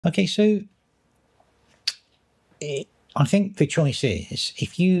Okay, so I think the choice is,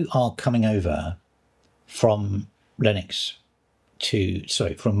 if you are coming over from Linux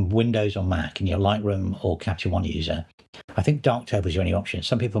from Windows or Mac and you're a Lightroom or Capture One user, I think Darktable is your only option.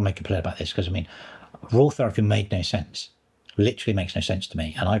 Some people make a play about this because, I mean, RawTherapee made no sense. Literally makes no sense to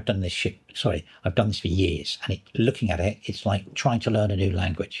me. And I've done this I've done this for years. And looking at it, it's like trying to learn a new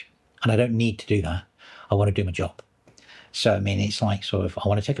language. And I don't need to do that. I want to do my job. So, I mean, it's like sort of, I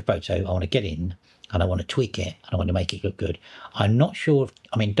want to take a photo, I want to get in, and I want to tweak it, and I want to make it look good. I'm not sure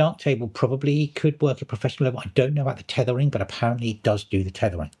I mean, Darktable probably could work at professional level. I don't know about the tethering, but apparently it does do the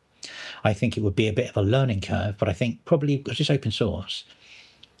tethering. I think it would be a bit of a learning curve, but I think probably because it's open source,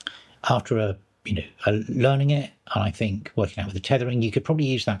 after learning it, and I think working out with the tethering, you could probably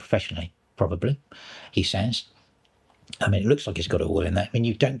use that professionally, probably, he says. I mean, it looks like it's got it all in there. I mean,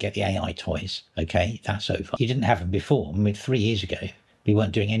 you don't get the AI toys, okay? That's over. You didn't have them before. I mean, 3 years ago, we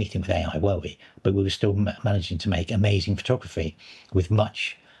weren't doing anything with AI, were we? But we were still managing to make amazing photography with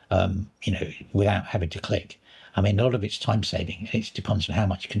much, without having to click. I mean, a lot of it's time saving. It depends on how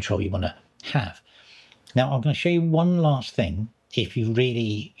much control you want to have. Now, I'm going to show you one last thing. If you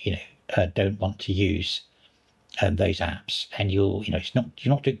really, don't want to use those apps, and you're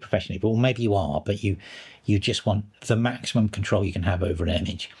not doing it professionally, but maybe you are, but you just want the maximum control you can have over an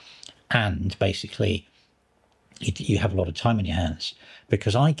image, and basically you have a lot of time in your hands.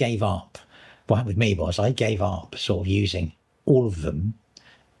 Because I gave up. What happened with me was I gave up sort of using all of them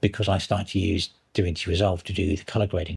because I started to use DaVinciResolve to do the color grading.